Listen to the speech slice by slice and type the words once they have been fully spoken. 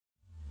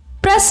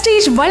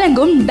Prestige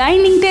வழங்கும்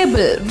Dining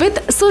Table with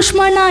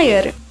Sushma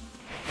Nair.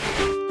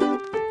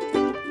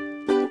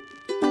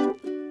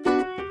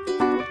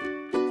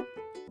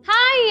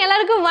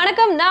 எல்லாருக்கும்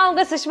வணக்கம். நான்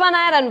உங்க Sushma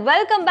Nair and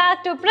welcome back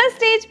to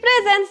Prestige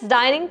Presents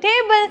Dining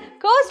Table,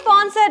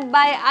 co-sponsored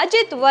by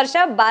Ajit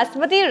Varsha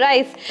Basmati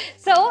Rice.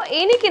 So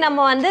இன்னைக்கு நம்ம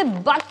வந்து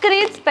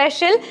பக்ரீத்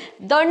ஸ்பெஷல்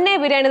தொன்னே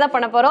பிரியாணி தான்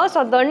பண்ண போறோம். ஸோ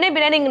தொன்னே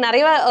பிரியாணி இங்கே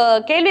நிறைய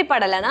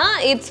கேள்விப்படலைன்னா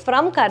it's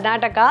from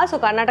Karnataka. So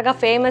Karnataka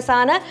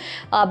ஃபேமஸான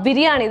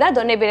பிரியாணி தான்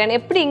தொன்னே பிரியாணி.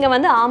 எப்படி இங்கே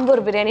வந்து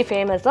ஆம்பூர் பிரியாணி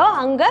ஃபேமஸோ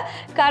அங்கே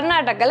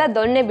கர்நாடகாவில்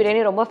தொன்னே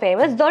பிரியாணி ரொம்ப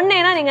ஃபேமஸ்.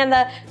 தொன்னேனா நீங்கள்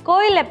அந்த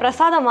கோயிலில்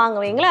பிரசாதம்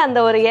வாங்குவீங்களா,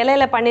 அந்த ஒரு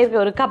இலையில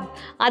பண்ணியிருக்க ஒரு கப்,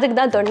 அதுக்கு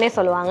தான் தொன்னே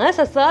சொல்லுவாங்க.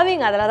 ஸோ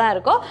சர்விங் அதில் தான்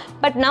இருக்கும்.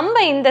 பட்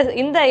நம்ம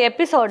இந்த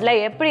எபிசோடில்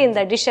எப்படி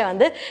இந்த டிஷ்ஷை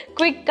வந்து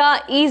குவிக்காக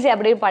ஈஸியாக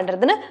அப்படி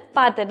பண்ணுறதுன்னு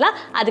பார்த்துடலாம்.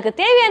 அதுக்கு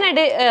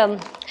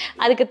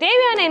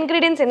தேவையான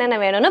இன்க்ரீடியன்ஸ் என்னென்ன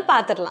வேணும்னு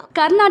பார்த்துடலாம்.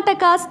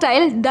 கர்நாடகா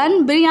ஸ்டைல் டன்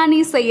பிரியாணி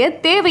செய்ய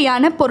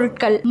தேவையான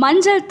பொருட்கள்: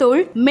 மஞ்சள்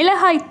தூள்,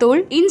 மிளகாய்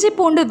தூள், இஞ்சி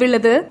பூண்டு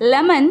விழுது,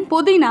 லெமன்,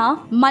 புதினா,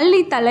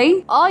 மல்லித்தலை,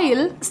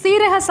 ஆயில்,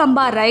 சீரக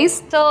சம்பா ரைஸ்.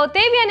 ஸோ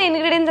தேவையான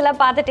இன்க்ரீடியன்ஸ்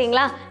எல்லாம்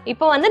பார்த்துட்டிங்களா?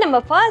 இப்போ வந்து நம்ம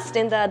ஃபர்ஸ்ட்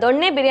இந்த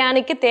தொன்னே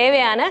பிரியாணிக்கு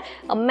தேவையான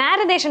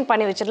மேரினேஷன்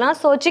பண்ணி வச்சிடலாம்.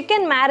 ஸோ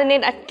சிக்கன்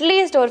மேரினேட்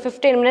அட்லீஸ்ட் ஒரு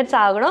 15 minutes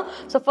ஆகணும்.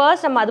 ஸோ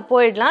ஃபர்ஸ்ட் நம்ம அது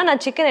போயிடலாம்.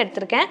 நான் சிக்கன்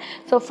எடுத்திருக்கேன்.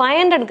 ஸோ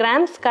 500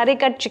 grams கறி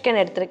கட் சிக்கன்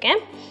எடுத்திருக்கேன்.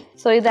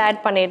 ஸோ இதை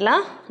ஆட்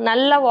பண்ணிடலாம்.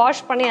 நல்லா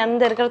வாஷ் பண்ணி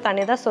அந்த இருக்கிற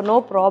தண்ணி தான். So no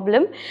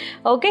problem.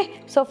 Okay,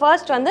 so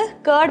first வந்து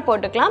கர்ட்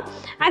போட்டுக்கலாம்.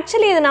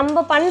 ஆக்சுவலி இது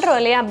நம்ம பண்ணுறோம்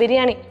இல்லையா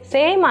பிரியாணி,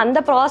 சேம்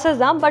அந்த ப்ராசஸ்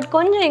தான். பட்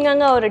கொஞ்சம்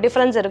எங்கெங்கே ஒரு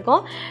டிஃப்ரென்ஸ்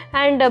இருக்கும்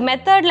அண்ட்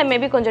மெத்தடில்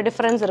மேபி கொஞ்சம்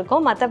டிஃப்ரென்ஸ்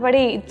இருக்கும்.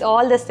 மற்றபடி it's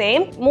all the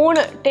same.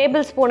 3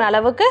 tablespoon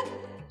அளவுக்கு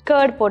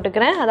கர்ட்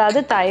போட்டுக்கிறேன்,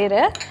 அதாவது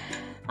தயிர்.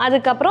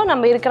 அதுக்கப்புறம்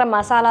நம்ம இருக்கிற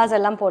மசாலாஸ்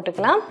எல்லாம்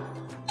போட்டுக்கலாம்.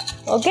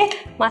 ஓகே,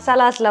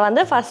 மசாலாஸில்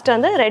வந்து ஃபஸ்ட்டு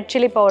வந்து ரெட்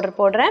சில்லி பவுடர்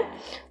போடுறேன்.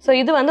 ஸோ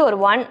இது வந்து ஒரு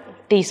 1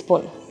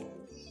 teaspoon.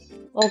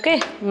 ஓகே,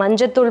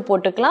 மஞ்சத்தூள்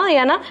போட்டுக்கலாம்.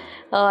 ஏன்னா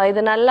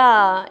இது நல்லா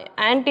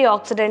ஆன்டி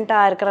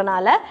ஆக்சிடெண்ட்டாக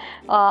இருக்கிறனால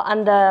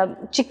அந்த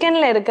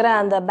சிக்கனில் இருக்கிற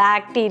அந்த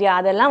பாக்டீரியா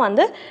அதெல்லாம்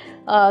வந்து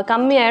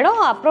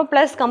கம்மியாயிடும். அப்புறம்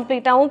ப்ளஸ்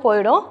கம்ப்ளீட்டாகவும்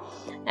போயிடும்.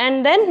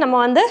 அண்ட் தென் நம்ம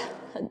வந்து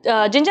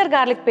ஜிஞ்சர்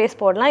கார்லிக்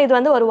பேஸ்ட் போடலாம். இது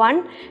வந்து ஒரு 1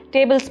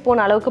 tablespoon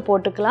அளவுக்கு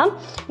போட்டுக்கலாம்.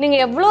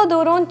 நீங்கள் எவ்வளோ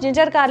தூரம்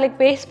ஜிஞ்சர் கார்லிக்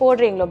பேஸ்ட்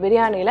போடுறீங்களோ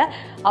பிரியாணியில்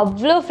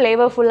அவ்வளோ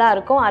ஃப்ளேவர்ஃபுல்லாக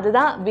இருக்கும்.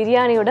 அதுதான்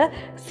பிரியாணியோட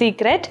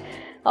சீக்ரெட்.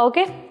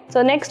 ஓகே, ஸோ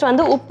நெக்ஸ்ட்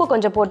வந்து உப்பு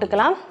கொஞ்சம்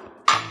போட்டுக்கலாம்.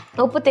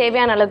 உப்பு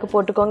தேவையான அளவுக்கு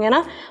போட்டுக்கோங்க, ஏன்னா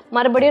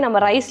மறுபடியும் நம்ம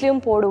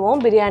ரைஸ்லேயும்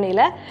போடுவோம்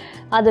பிரியாணியில்,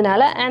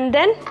 அதனால. அண்ட்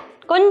தென்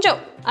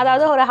கொஞ்சம்,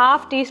 அதாவது ஒரு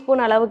 1/2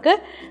 teaspoon அளவுக்கு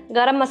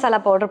கரம் மசாலா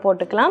பவுடர்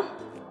போட்டுக்கலாம்.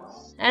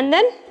 அண்ட்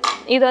தென்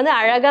இது வந்து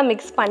அழகாக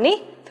மிக்ஸ் பண்ணி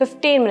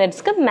 15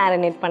 minutesக்கு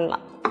மேரினேட்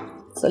பண்ணலாம்.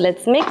 So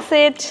let's mix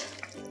it.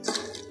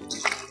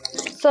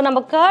 So நம்ம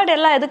கர்ட்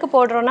எல்லாம் எதுக்கு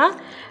போடுறோன்னா,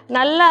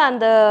 நல்லா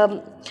அந்த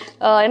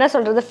என்ன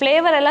சொல்கிறது,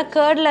 ஃப்ளேவர் எல்லாம்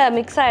கர்டில்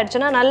மிக்ஸ்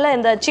ஆகிடுச்சுன்னா நல்லா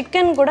இந்த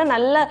சிக்கன் கூட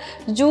நல்லா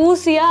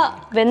ஜூஸியாக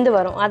வெந்து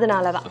வரும்.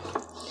 அதனால தான்.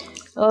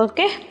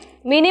 Okay,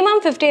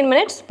 minimum 15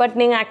 minutes. பட்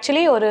நீங்கள்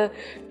ஆக்சுவலி ஒரு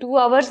 2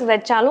 hours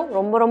வச்சாலும்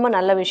ரொம்ப ரொம்ப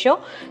நல்ல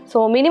விஷயம்.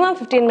 ஸோ மினிமம்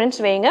 15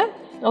 minutes வைங்க.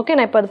 ஓகே,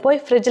 நான் இப்போ அது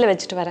போய் ஃப்ரிட்ஜில்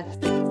வச்சுட்டு வரேன்.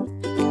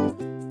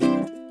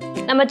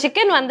 நம்ம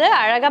சிக்கன் வந்து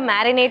அழகாக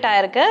மேரினேட்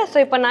ஆகிருக்கு. ஸோ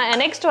இப்போ நான்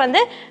நெக்ஸ்ட்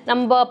வந்து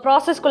நம்ம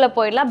ப்ராசஸ்குள்ளே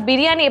போயிடலாம்.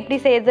 பிரியாணி எப்படி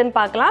செய்யுதுன்னு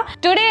பார்க்கலாம்.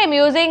 Today I'm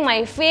using my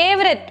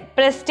favourite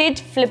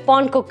prestige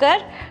flip-on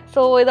cooker.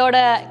 So இதோட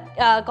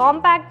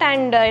காம்பேக்ட்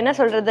அண்ட் என்ன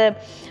சொல்கிறது,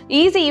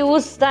 ஈஸி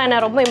யூஸ் தான் என்னை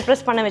ரொம்ப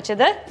இம்ப்ரெஸ் பண்ண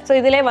வச்சது. ஸோ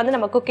இதிலே வந்து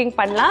நம்ம குக்கிங்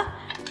பண்ணலாம்.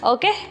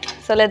 Okay,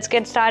 so let's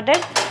get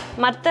started.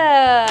 மற்ற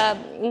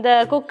இந்த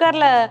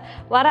குக்கரில்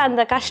வர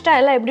அந்த கஷ்டம்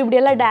எல்லாம்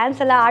இப்படியெல்லாம்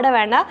டான்ஸ் எல்லாம் ஆட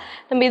வேண்டாம்,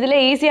 நம்ம இதில்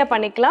ஈஸியாக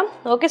பண்ணிக்கலாம்.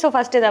 ஓகே, ஸோ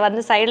ஃபஸ்ட் இதை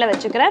வந்து சைடில்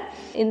வச்சுக்கிறேன்.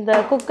 இந்த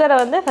குக்கரை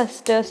வந்து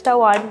ஃபஸ்ட்டு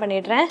ஸ்டவ் ஆன்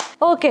பண்ணிடுறேன்.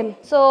 ஓகே,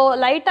 ஸோ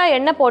லைட்டாக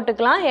எண்ணெய்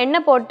போட்டுக்கலாம்.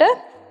 எண்ணெய் போட்டு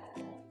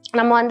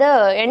நம்ம வந்து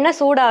எண்ணெய்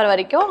சூடாகிற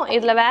வரைக்கும்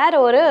இதில் வேறு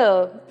ஒரு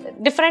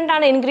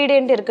டிஃப்ரெண்ட்டான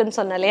இன்க்ரீடியண்ட் இருக்குதுன்னு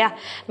சொன்னேன் இல்லையா,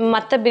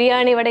 மற்ற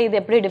பிரியாணி விட இது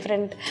எப்படி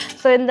டிஃப்ரெண்ட்.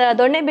 ஸோ இந்த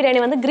தொன்னே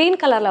பிரியாணி வந்து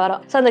க்ரீன் கலரில்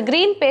வரும். ஸோ அந்த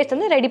க்ரீன் பேஸ்ட்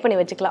வந்து ரெடி பண்ணி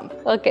வச்சுக்கலாம்.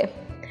 ஓகே,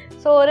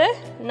 ஸோ ஒரு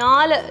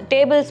 4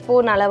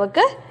 tablespoon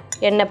அளவுக்கு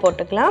எண்ணெய்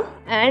போட்டுக்கலாம்.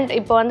 அண்ட்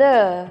இப்போ வந்து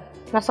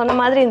நான் சொன்ன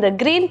மாதிரி இந்த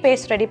க்ரீன்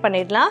பேஸ்ட் ரெடி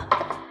பண்ணிடலாம்.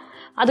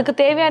 அதுக்கு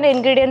தேவையான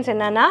இன்க்ரீடியன்ட்ஸ்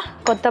என்னென்னா,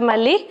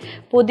 கொத்தமல்லி,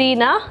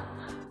 புதினா,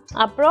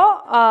 அப்புறம்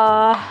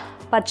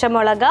பச்சை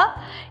மிளகா,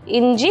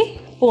 இஞ்சி,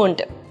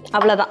 பூண்டு,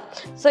 அவ்வளோதான்.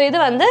 ஸோ இது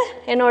வந்து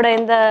என்னோட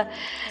இந்த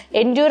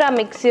என்டூரா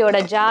மிக்ஸியோட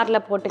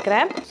ஜாரில்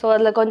போட்டுக்கிறேன். ஸோ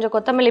அதில் கொஞ்சம்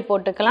கொத்தமல்லி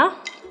போட்டுக்கலாம்.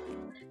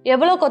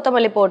 எவ்வளோ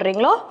கொத்தமல்லி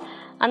போடுறீங்களோ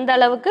அந்த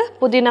அளவுக்கு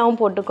புதினாவும்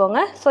போட்டுக்கோங்க.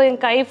 ஸோ என்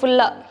கை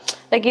ஃபுல்லாக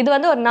லைக் இது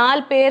வந்து ஒரு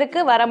 4 பேருக்கு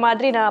வர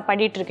மாதிரி நான்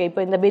பண்ணிகிட்ருக்கேன்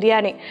இப்போ இந்த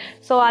பிரியாணி.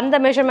 ஸோ அந்த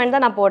மெஷர்மெண்ட்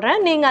தான் நான் போடுறேன்.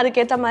 நீங்கள்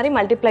அதுக்கேற்ற மாதிரி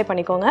மல்டிப்ளை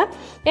பண்ணிக்கோங்க.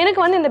 எனக்கு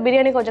வந்து இந்த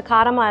பிரியாணி கொஞ்சம்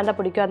காரமாக இருந்தால்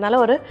பிடிக்கும். அதனால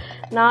ஒரு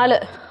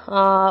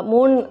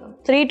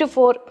 3 to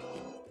 4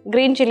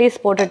 க்ரீன்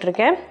சில்லிஸ்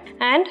போட்டுட்ருக்கேன்.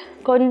 அண்ட்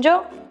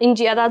கொஞ்சம்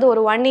இஞ்சி, அதாவது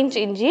ஒரு 1 inch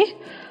இஞ்சி,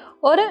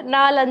 ஒரு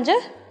 4-5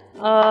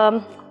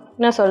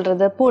 என்ன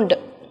சொல்கிறது பூண்டு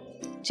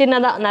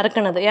சின்னதாக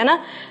நறுக்கினது. ஏன்னா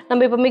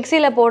நம்ம இப்போ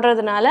மிக்சியில்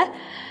போடுறதுனால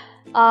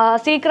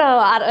சீக்கிரம்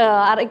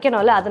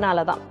அரைக்கணும்ல,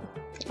 அதனால தான்.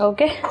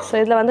 ஓகே, ஸோ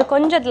இதில் வந்து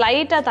கொஞ்சம்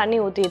லைட்டாக தண்ணி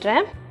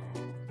ஊற்றிடுறேன்.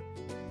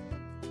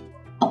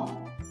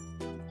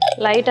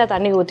 லைட்டாக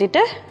தண்ணி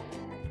ஊற்றிட்டு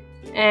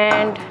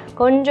அண்ட்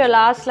கொஞ்சம்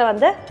லாஸ்ட்டில்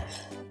வந்து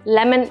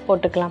லெமன்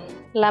போட்டுக்கலாம்.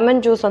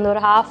 லெமன் ஜூஸ் வந்து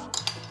ஒரு ஹாஃப்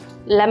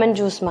லெமன்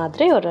ஜூஸ்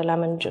மாதிரி ஒரு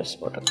லெமன் ஜூஸ்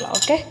போட்டுக்கலாம்.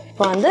 ஓகே,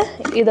 இப்போ வந்து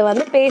இதை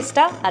வந்து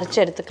பேஸ்ட்டாக அரைச்சி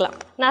எடுத்துக்கலாம்.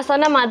 நான்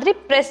சொன்ன மாதிரி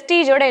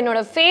ப்ரெஸ்டீஜோட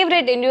என்னோடய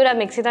ஃபேவரட் எண்டூரா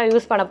மிக்ஸி தான்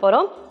யூஸ் பண்ண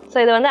போகிறோம். ஸோ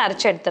இதை வந்து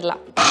அரைச்சி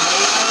எடுத்துடலாம்.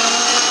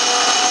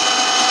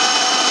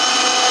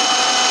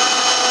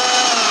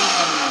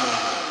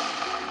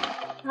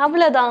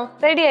 அவ்வளோதான்,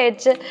 ரெடி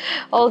ஆயிடுச்சு.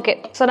 ஓகே,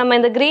 ஸோ நம்ம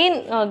இந்த க்ரீன்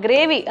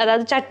கிரேவி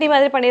அதாவது சட்னி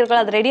மாதிரி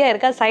பண்ணியிருக்கோம், அது ரெடியாக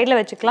இருக்குது. அது சைடில்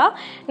வச்சுக்கலாம்.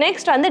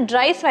 நெக்ஸ்ட் வந்து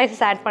ட்ரை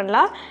ஸ்பைசஸ் ஆட்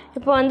பண்ணலாம்.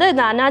 இப்போ வந்து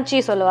இந்த அனாச்சி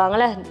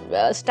சொல்லுவாங்கள்ல,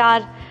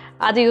 ஸ்டார்,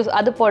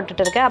 அது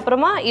போட்டுட்டு இருக்கேன்.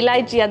 அப்புறமா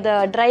இலாய்ச்சி, அந்த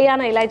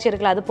ட்ரையான இலாய்ச்சி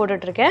இருக்குல்ல, அது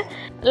போட்டுட்ருக்கேன்.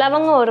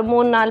 லவங்கம் ஒரு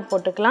 3-4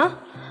 போட்டுக்கலாம்.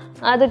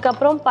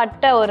 அதுக்கப்புறம்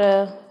பட்டை ஒரு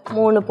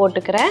 3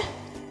 போட்டுக்கிறேன்.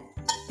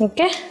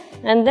 ஓகே,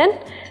 அண்ட் தென்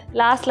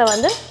லாஸ்ட்டில்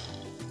வந்து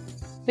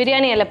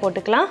பிரியாணி இலை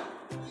போட்டுக்கலாம்.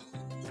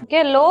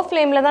 ஓகே, லோ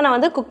ஃப்ளேமில் தான் நான்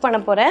வந்து குக் பண்ண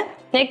போகிறேன்.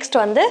 நெக்ஸ்ட்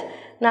வந்து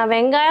நான்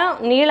வெங்காயம்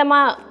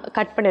நீளமாக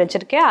கட் பண்ணி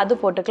வச்சுருக்கேன், அது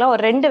போட்டுக்கலாம்.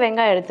 ஒரு 2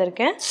 வெங்காயம்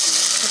எடுத்திருக்கேன்.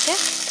 ஓகே,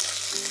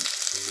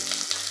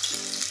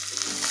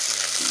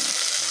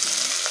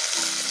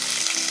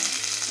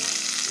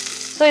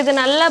 ஸோ இது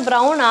நல்லா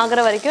ப்ரௌன்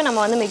ஆகிற வரைக்கும்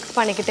நம்ம வந்து மிக்ஸ்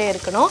பண்ணிக்கிட்டே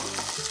இருக்கணும்.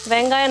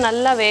 வெங்காயம்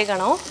நல்லா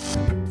வேகணும்.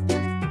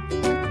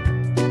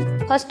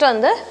 ஃபஸ்ட்டு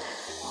வந்து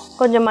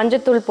கொஞ்சம்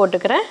மஞ்சத்தூள்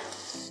போட்டுக்கிறேன்.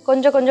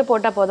 கொஞ்சம்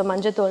போட்டால் போதும்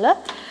மஞ்சத்தூள்.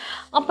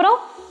 அப்புறம்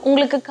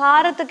உங்களுக்கு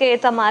காரத்துக்கு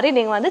ஏற்ற மாதிரி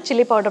நீங்கள் வந்து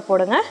சில்லி பவுடர்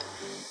போடுங்க.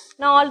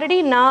 நான் ஆல்ரெடி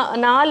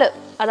 4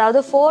 அதாவது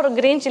 4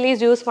 க்ரீன்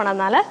சில்லிஸ் யூஸ்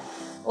பண்ணதுனால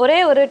ஒரே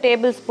ஒரு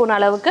டேபிள் ஸ்பூன்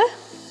அளவுக்கு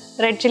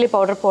ரெட் சில்லி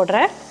பவுடர்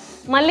போடுறேன்.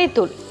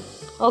 மல்லித்தூள்,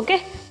 ஓகே,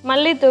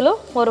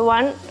 மல்லித்தூளும் ஒரு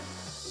 1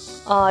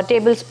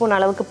 டேபிள் ஸ்பூன்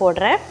அளவுக்கு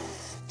போடுறேன்.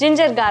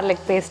 ஜிஞ்சர்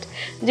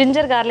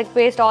கார்லிக்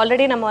பேஸ்ட்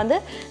ஆல்ரெடி நம்ம வந்து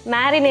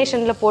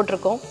மேரினேஷனில்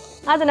போட்டிருக்கோம்,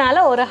 அதனால்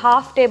ஒரு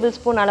 1/2 டேபிள்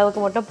ஸ்பூன்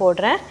அளவுக்கு மட்டும்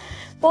போடுறேன்.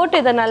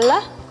 போட்டு இதை நல்லா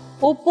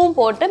உப்பும்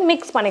போட்டு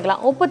மிக்ஸ்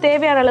பண்ணிக்கலாம். உப்பு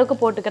தேவையான அளவுக்கு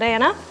போட்டுக்கிறேன்,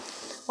 ஏன்னா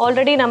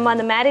ஆல்ரெடி நம்ம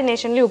அந்த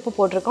மேரினேஷன்லேயும் உப்பு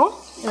போட்டிருக்கோம்.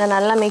 இதை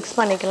நல்லா மிக்ஸ்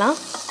பண்ணிக்கலாம்.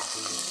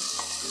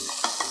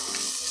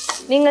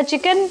 நீங்கள்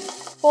சிக்கன்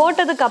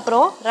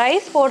போட்டதுக்கப்புறம்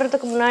ரைஸ்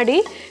போடுறதுக்கு முன்னாடி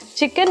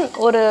சிக்கன்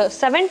ஒரு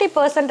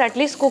 70%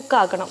 அட்லீஸ்ட் குக்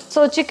ஆகணும். ஸோ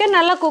சிக்கன்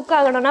நல்லா குக்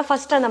ஆகணும்னா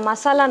ஃபஸ்ட்டு அந்த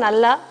மசாலா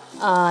நல்லா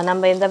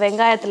நம்ம இந்த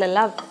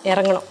வெங்காயத்துலலாம்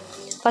இறங்கணும்.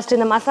 ஃபஸ்ட்டு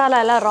இந்த மசாலா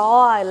எல்லாம்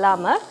ராவாக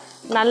இல்லாமல்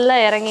நல்லா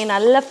இறங்கி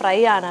நல்லா ஃப்ரை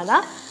ஆனால்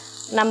தான்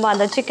நம்ம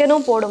அந்த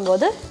சிக்கனும்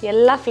போடும்போது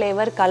எல்லா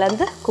ஃப்ளேவர்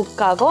கலந்து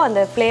குக் ஆகும்,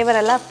 அந்த ஃப்ளேவர்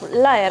எல்லாம்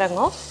ஃபுல்லாக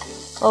இறங்கும்.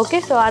 ஓகே,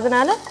 ஸோ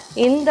அதனால்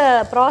இந்த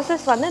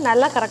ப்ராசஸ் வந்து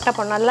நல்லா கரெக்டாக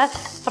பண்ணணும். நல்லா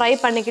ஃப்ரை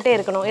பண்ணிக்கிட்டே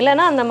இருக்கணும்,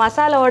 இல்லைனா அந்த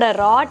மசாலாவோட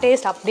ரா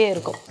டேஸ்ட் அப்படியே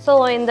இருக்கும். ஸோ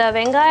இந்த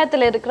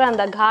வெங்காயத்தில் இருக்கிற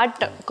அந்த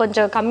காட்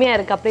கொஞ்சம் கம்மியாக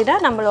இருக்குது அப்படின்னா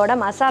நம்மளோட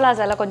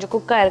மசாலாஸ் எல்லாம் கொஞ்சம்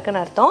குக்காக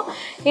இருக்குன்னு அர்த்தம்.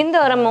 இந்த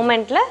ஒரு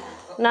மொமெண்ட்டில்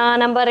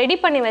நம்ம ரெடி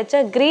பண்ணி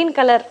வச்ச க்ரீன்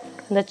கலர்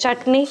இந்த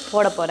சட்னி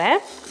போட போகிறேன்.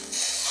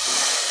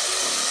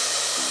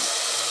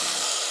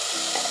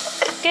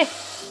 ஓகே,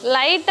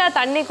 லைட்டாக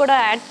தண்ணி கூட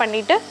ஆட்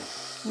பண்ணிவிட்டு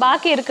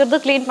பாக்கி இருக்கிறது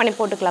க்ளீன் பண்ணி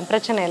போட்டுக்கலாம்,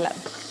 பிரச்சனை இல்லை.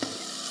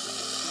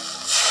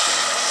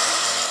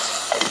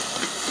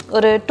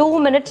 ஒரு 2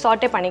 மினிட்ஸ்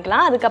சாட்டே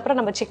பண்ணிக்கலாம். அதுக்கப்புறம்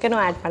நம்ம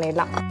சிக்கனும் ஆட்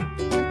பண்ணிடலாம்.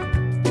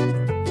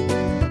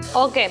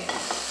 ஓகே,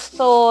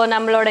 ஸோ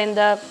நம்மளோட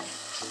இந்த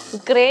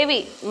கிரேவி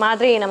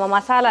மாதிரி நம்ம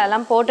மசாலா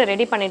எல்லாம் போட்டு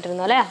ரெடி பண்ணிட்டு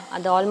இருந்தோம்ல,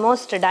 அது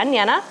ஆல்மோஸ்ட் டன்.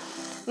 ஏன்னா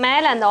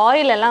மேலே அந்த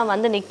ஆயில் எல்லாம்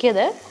வந்து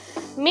நிற்கிது.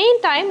 மீன்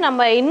டைம்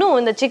நம்ம இன்னும்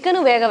இந்த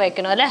சிக்கனும் வேக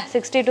வைக்கணும்ல,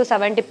 60 to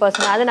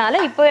 70%.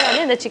 அதனால இப்போவே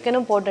வந்து இந்த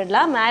சிக்கனும்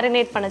போட்டுடலாம்.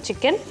 மேரினேட் பண்ண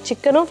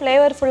சிக்கனும்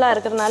ஃப்ளேவர்ஃபுல்லாக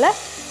இருக்கிறதுனால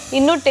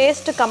இன்னும்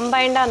டேஸ்ட்டு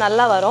கம்பைண்டாக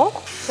நல்லா வரும்.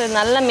 ஸோ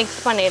நல்லா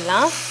மிக்ஸ்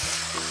பண்ணிடலாம்.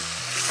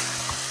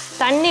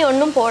 தண்ணி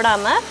ஒன்றும்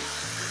போடாமல்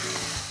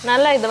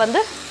நல்லா இதை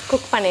வந்து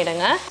குக்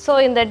பண்ணிவிடுங்க. ஸோ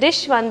இந்த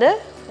டிஷ் வந்து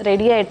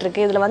ரெடி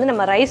ஆகிட்டுருக்கு. இதில் வந்து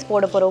நம்ம ரைஸ்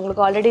போட போகிறோம்,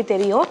 உங்களுக்கு ஆல்ரெடி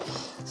தெரியும்.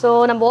 ஸோ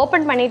நம்ம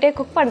ஓப்பன் பண்ணிகிட்டே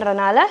குக்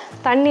பண்ணுறதுனால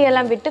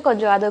தண்ணியெல்லாம் விட்டு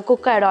கொஞ்சம் அது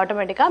குக் ஆகிடும்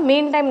ஆட்டோமேட்டிக்காக.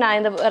 மீன் டைம் நான்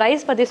இந்த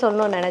ரைஸ் பற்றி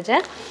சொல்லணும்னு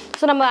நினச்சேன்.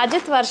 ஸோ நம்ம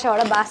அஜித்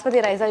வர்ஷாவோட பாஸ்மதி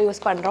ரைஸாக யூஸ்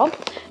பண்ணுறோம்.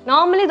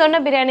 நார்மலி தொன்னை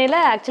பிரியாணியில்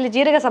ஆக்சுவலி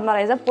ஜீரக சம்பா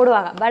ரைஸாக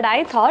போடுவாங்க. பட் ஐ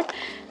தாட்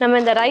நம்ம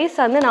இந்த ரைஸ்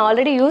வந்து நான்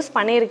ஆல்ரெடி யூஸ்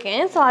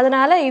பண்ணியிருக்கேன். ஸோ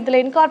அதனால்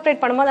இதில்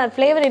இன்கார்பரேட் பண்ணும்போது அந்த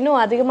ஃப்ளேவர்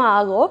இன்னும் அதிகமாக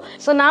ஆகும்.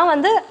 ஸோ நான்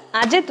வந்து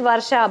அஜித்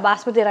வர்ஷா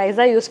பாஸ்மதி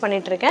ரைஸாக யூஸ்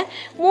பண்ணிகிட்ருக்கேன்.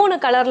 3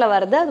 கலரில்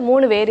வருது, அது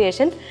 3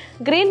 வேரியேஷன்.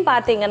 க்ரீன்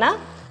பார்த்தீங்கன்னா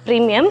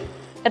ப்ரீமியம்,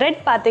 ரெட்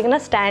பார்த்தீங்கன்னா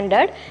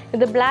ஸ்டாண்டர்ட்,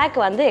 இது பிளாக்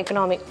வந்து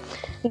எக்கனாமி.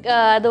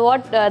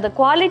 அது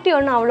குவாலிட்டி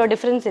ஒன்றும் அவ்வளோ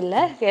டிஃப்ரென்ஸ்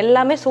இல்லை,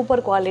 எல்லாமே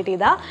சூப்பர் குவாலிட்டி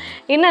தான்.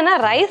 என்னென்னா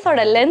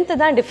ரைஸோட லென்த்து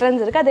தான்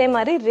டிஃப்ரென்ஸ் இருக்குது, அதே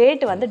மாதிரி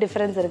ரேட்டு வந்து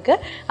டிஃப்ரென்ஸ்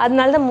இருக்குது.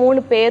 அதனால தான்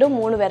 3 பேரும்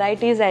 3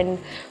 வெரைட்டிஸ் அண்ட்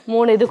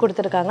 3 இது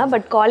கொடுத்துருக்காங்க.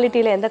 பட்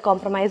குவாலிட்டியில் எந்த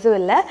காம்ப்ரமைஸும்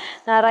இல்லை.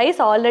 நான்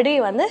ரைஸ் ஆல்ரெடி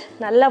வந்து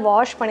நல்லா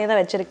வாஷ் பண்ணி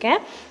தான் வச்சுருக்கேன்.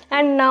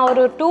 அண்ட் நான்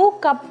ஒரு 2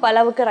 கப்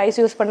அளவுக்கு ரைஸ்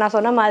யூஸ் பண்ண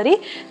சொன்ன மாதிரி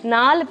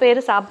 4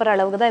 பேர் சாப்பிட்ற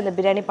அளவுக்கு தான் இந்த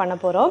பிரியாணி பண்ண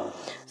போகிறோம்.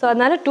 ஸோ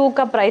அதனால் 2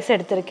 கப் ரைஸ்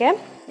எடுத்திருக்கேன்.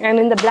 அண்ட்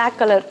இந்த பிளாக்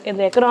கலர்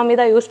இந்த எக்கனாமி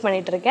தான் யூஸ்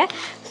பண்ணிகிட்ருக்கேன்.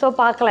 ஸோ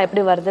பார்க்கலாம்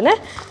எப்படி வருதுன்னு.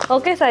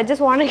 Okay, so I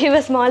just want to give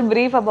a small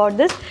brief about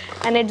this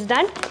and it's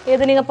done.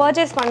 இது நீங்கள்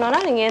பர்ச்சேஸ் பண்ணோன்னா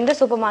நீங்கள் எந்த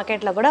சூப்பர்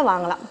மார்க்கெட்டில் கூட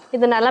வாங்கலாம்.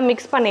 இது நல்லா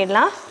மிக்ஸ்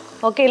பண்ணிடலாம்.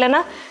 ஓகே,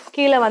 இல்லைனா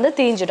கீழே வந்து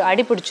தீஞ்சிடும்,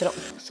 அடி பிடிச்சிடும்.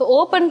 ஸோ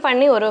ஓப்பன்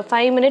பண்ணி ஒரு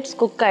 5 மினிட்ஸ்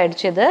குக்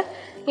ஆகிடுச்சு.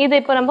 இது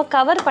இப்போ நம்ம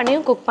கவர்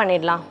பண்ணியும் குக்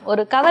பண்ணிடலாம்.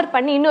 ஒரு கவர்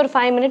பண்ணி இன்னொரு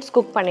 5 மினிட்ஸ்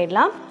குக்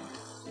பண்ணிடலாம்.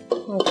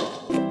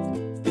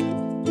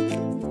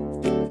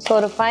 ஸோ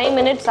ஒரு 5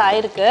 minutes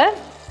ஆயிருக்கு.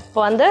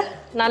 இப்போ வந்து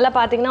நல்லா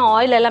பார்த்தீங்கன்னா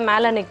ஆயில் எல்லாம்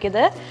மேலே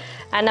நிற்கிது.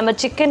 அண்ட் நம்ம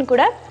சிக்கன்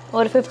கூட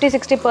ஒரு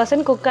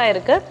 50-60% குக்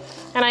ஆகிருக்கு.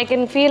 And I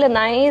can feel a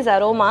nice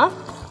aroma.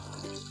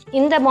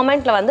 இந்த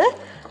மொமெண்ட்டில் வந்து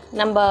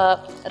நம்ம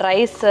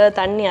ரைஸு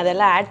தண்ணி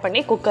அதெல்லாம் ஆட் பண்ணி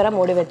குக்கரை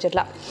மூடி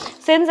வச்சிடலாம்.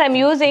 சின்ஸ் ஐம்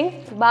யூஸிங்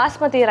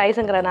பாஸ்மதி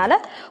ரைஸுங்கிறனால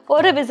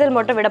ஒரு விசில்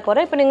மட்டும் விட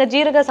போகிறேன். இப்போ நீங்கள்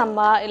ஜீரக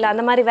சம்பா இல்லை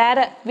அந்த மாதிரி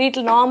வேறு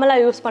வீட்டில்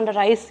நார்மலாக யூஸ் பண்ணுற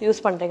ரைஸ் யூஸ்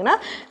பண்ணுறீங்கன்னா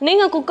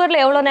நீங்கள்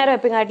குக்கரில் எவ்வளோ நேரம்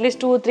வைப்பீங்க?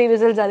 அட்லீஸ்ட் 2-3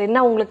 விசில்ஸ் அது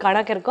என்ன உங்களுக்கு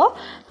கணக்கு இருக்கோ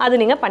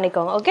அது நீங்கள்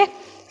பண்ணிக்கோங்க. ஓகே,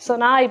 ஸோ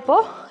நான்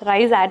இப்போது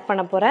ரைஸ் ஆட்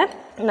பண்ண போகிறேன்.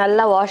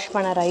 நல்லா வாஷ்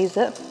பண்ண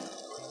ரைஸு.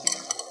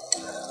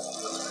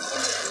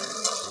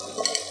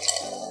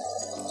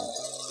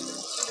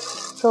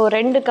 ஸோ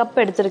 2 கப்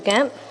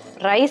எடுத்திருக்கேன்.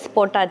 ரைஸ்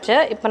போட்டாச்சு.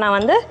 இப்போ நான்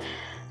வந்து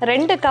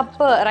 2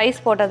 கப்பு ரைஸ்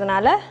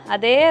போட்டதுனால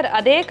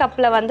அதே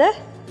கப்பில் வந்து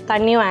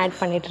தண்ணியும் ஆட்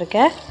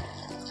பண்ணிகிட்ருக்கேன்.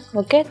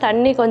 ஓகே,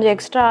 தண்ணி கொஞ்சம்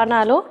எக்ஸ்ட்ரா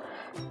ஆனாலும்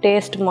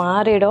டேஸ்ட்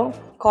மாறிடும்,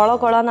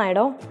 கொழன்னு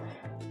ஆகிடும்.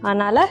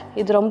 அதனால்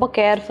இது ரொம்ப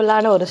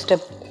கேர்ஃபுல்லான ஒரு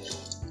ஸ்டெப்.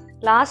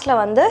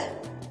 லாஸ்ட்டில் வந்து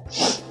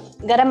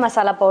கரம்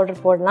மசாலா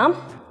பவுடர் போடலாம்.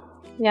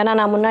 ஏன்னா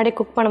நான் முன்னாடி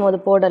குக் பண்ணும்போது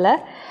போடலை.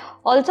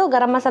 ஆல்சோ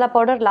கரம் மசாலா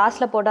பவுடர்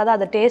லாஸ்ட்டில் போட்டால் தான்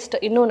அது டேஸ்ட்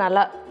இன்னும்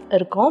நல்லா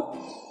இருக்கும்.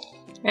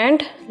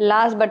 And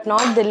last but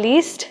not the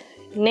least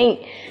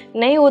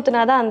நெய்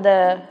ஊற்றினா தான் அந்த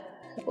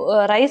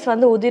ரைஸ்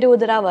வந்து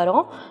உதிராக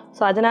வரும்.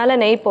 ஸோ அதனால்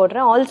நெய்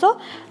போடுறேன். ஆல்சோ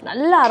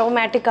நல்ல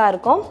அரோமேட்டிக்காக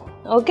இருக்கும்.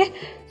 ஓகே,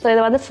 ஸோ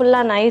இதை வந்து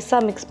ஃபுல்லாக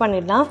நைஸாக மிக்ஸ்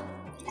பண்ணிடலாம்.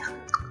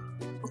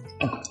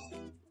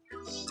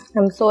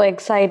 I'm so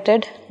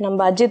excited.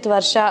 நம்ம Ajith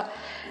Varsha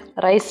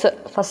rice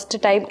first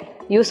time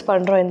use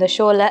பண்ணுறோம் இந்த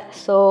ஷோவில்.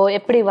 ஸோ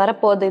எப்படி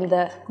வரப்போகுது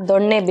இந்த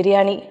தொன்னே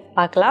பிரியாணி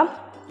பார்க்கலாம்.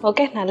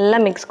 ஓகே, நல்லா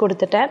மிக்ஸ்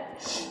கொடுத்துட்டேன்.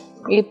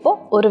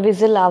 இப்போது ஒரு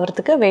விசில்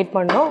ஆகிறதுக்கு வெயிட்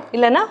பண்ணணும்.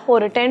 இல்லைனா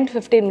ஒரு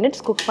 10-15 minutes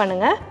குக்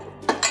பண்ணுங்கள்.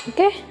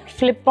 Okay,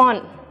 flip on.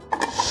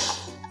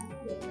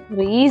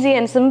 ஒரு ஈஸி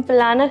அண்ட்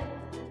சிம்பிளான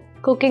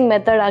குக்கிங்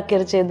மெத்தட்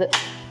ஆக்கிருச்சு இது.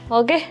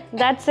 Okay,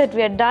 that's it,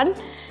 we are done.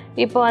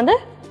 இப்போ வந்து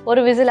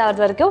ஒரு விசில்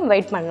ஆகிறது வரைக்கும்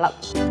வெயிட் பண்ணலாம்.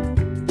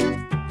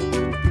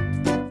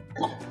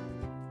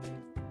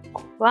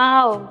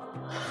 வாவ்,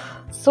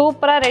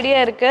 சூப்பராக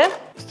ரெடியாக இருக்குது.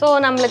 ஸோ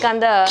நம்மளுக்கு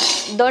அந்த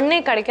தொன்னே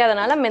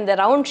கிடைக்காதனால நம்ம இந்த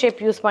ரவுண்ட் ஷேப்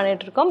யூஸ்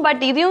பண்ணிகிட்ருக்கோம்.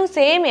 பட் இதையும்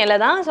சேம் இலை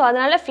தான். ஸோ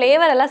அதனால்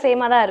ஃப்ளேவர் எல்லாம்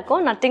சேமாக தான்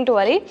இருக்கும், நத்திங் டு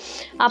வரி.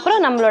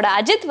 அப்புறம் நம்மளோட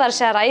அஜித்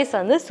வர்ஷா ரைஸ்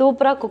வந்து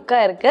சூப்பராக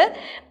குக்காக இருக்குது.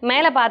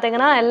 மேலே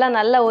பார்த்தீங்கன்னா எல்லாம்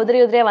நல்லா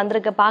உதிரியாக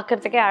வந்திருக்கு,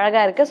 பார்க்குறதுக்கே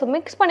அழகாக இருக்குது. ஸோ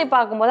மிக்ஸ் பண்ணி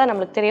பார்க்கும்போது தான்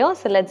நம்மளுக்கு தெரியும்.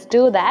 So let's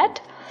do that.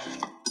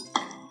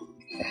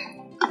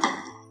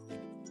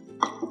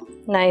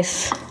 Nice,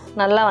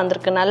 நல்லா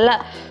வந்திருக்கு, நல்லா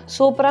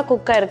சூப்பராக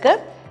குக்காக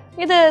இருக்குது.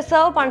 இது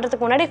சர்வ்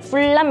பண்ணுறதுக்கு முன்னாடி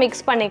ஃபுல்லாக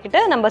மிக்ஸ் பண்ணிக்கிட்டு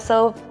நம்ம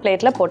சர்வ்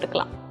பிளேட்டில்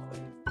போட்டுக்கலாம்.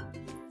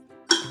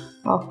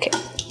 ஓகே,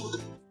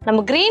 நம்ம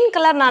க்ரீன்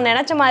கலர் நான்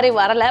நினச்ச மாதிரி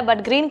வரலை,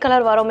 பட் க்ரீன்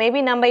கலர் வரும்.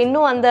 மேபி நம்ம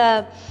இன்னும் அந்த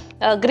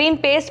க்ரீன்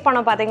பேஸ்ட்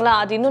பண்ணோம் பார்த்தீங்களா,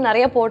 அது இன்னும்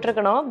நிறைய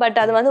போட்டிருக்கணும். பட்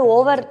அது வந்து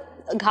ஓவர்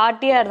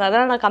காட்டியாக இருந்தது,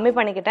 அதனால் நான் கம்மி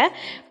பண்ணிக்கிட்டேன்.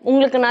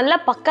 உங்களுக்கு நல்லா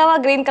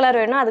பக்காவாக க்ரீன் கலர்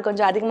வேணும்னா அது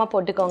கொஞ்சம் அதிகமாக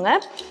போட்டுக்கோங்க.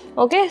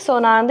 ஓகே, ஸோ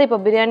நான் வந்து இப்போ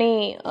பிரியாணி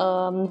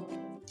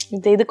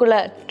இதுக்குள்ளே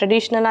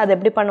ட்ரெடிஷ்னலாக அது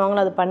எப்படி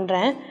பண்ணுவாங்களோ அது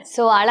பண்ணுறேன்.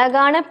 ஸோ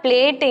அழகான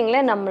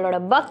பிளேட்டிங்கில் நம்மளோட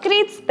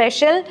பக்ரீத்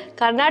ஸ்பெஷல்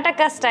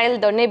கர்நாடகா ஸ்டைல்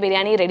தொன்னே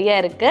பிரியாணி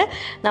ரெடியாக இருக்குது.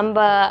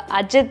 நம்ம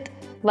அஜித்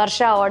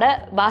வர்ஷாவோட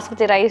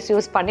பாஸ்மதி ரைஸ்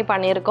யூஸ்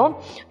பண்ணியிருக்கோம்.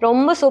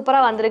 ரொம்ப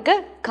சூப்பராக வந்திருக்கு.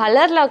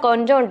 கலரில்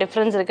கொஞ்சம்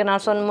டிஃப்ரென்ஸ் இருக்குது.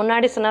 நான்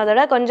முன்னாடி சொன்னதை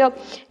விட கொஞ்சம்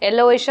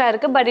எல்லோயிஷாக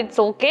இருக்குது. But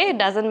it's okay,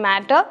 doesn't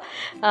matter.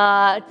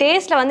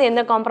 டேஸ்ட்டில் வந்து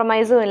எந்த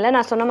காம்ப்ரமைஸும் இல்லை.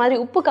 நான் சொன்ன மாதிரி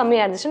உப்பு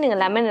கம்மியாக இருந்துச்சு,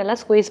 நீங்கள் லெமன்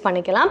எல்லாம் ஸ்குவீஸ்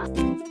பண்ணிக்கலாம்.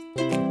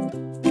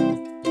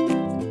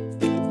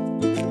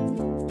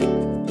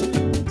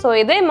 ஸோ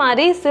இதே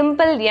மாதிரி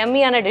சிம்பிள்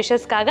எம்மியான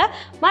டிஷ்ஷஸ்க்காக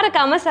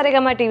மறக்காமல்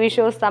Saregama TV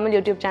shows Tamil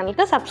YouTube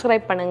சேனலுக்கு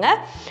சப்ஸ்கிரைப் பண்ணுங்கள்.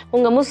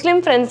 உங்கள்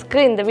முஸ்லீம் ஃப்ரெண்ட்ஸ்க்கு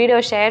இந்த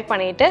வீடியோ ஷேர்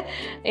பண்ணிவிட்டு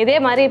இதே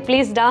மாதிரி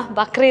ப்ளீஸ்டா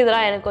பக்ரீத்ரா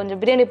எனக்கு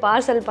கொஞ்சம் பிரியாணி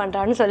பார்சல்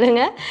பண்ணுறான்னு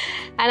சொல்லுங்கள்.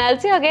 And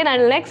also again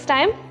and next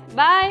time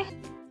bye.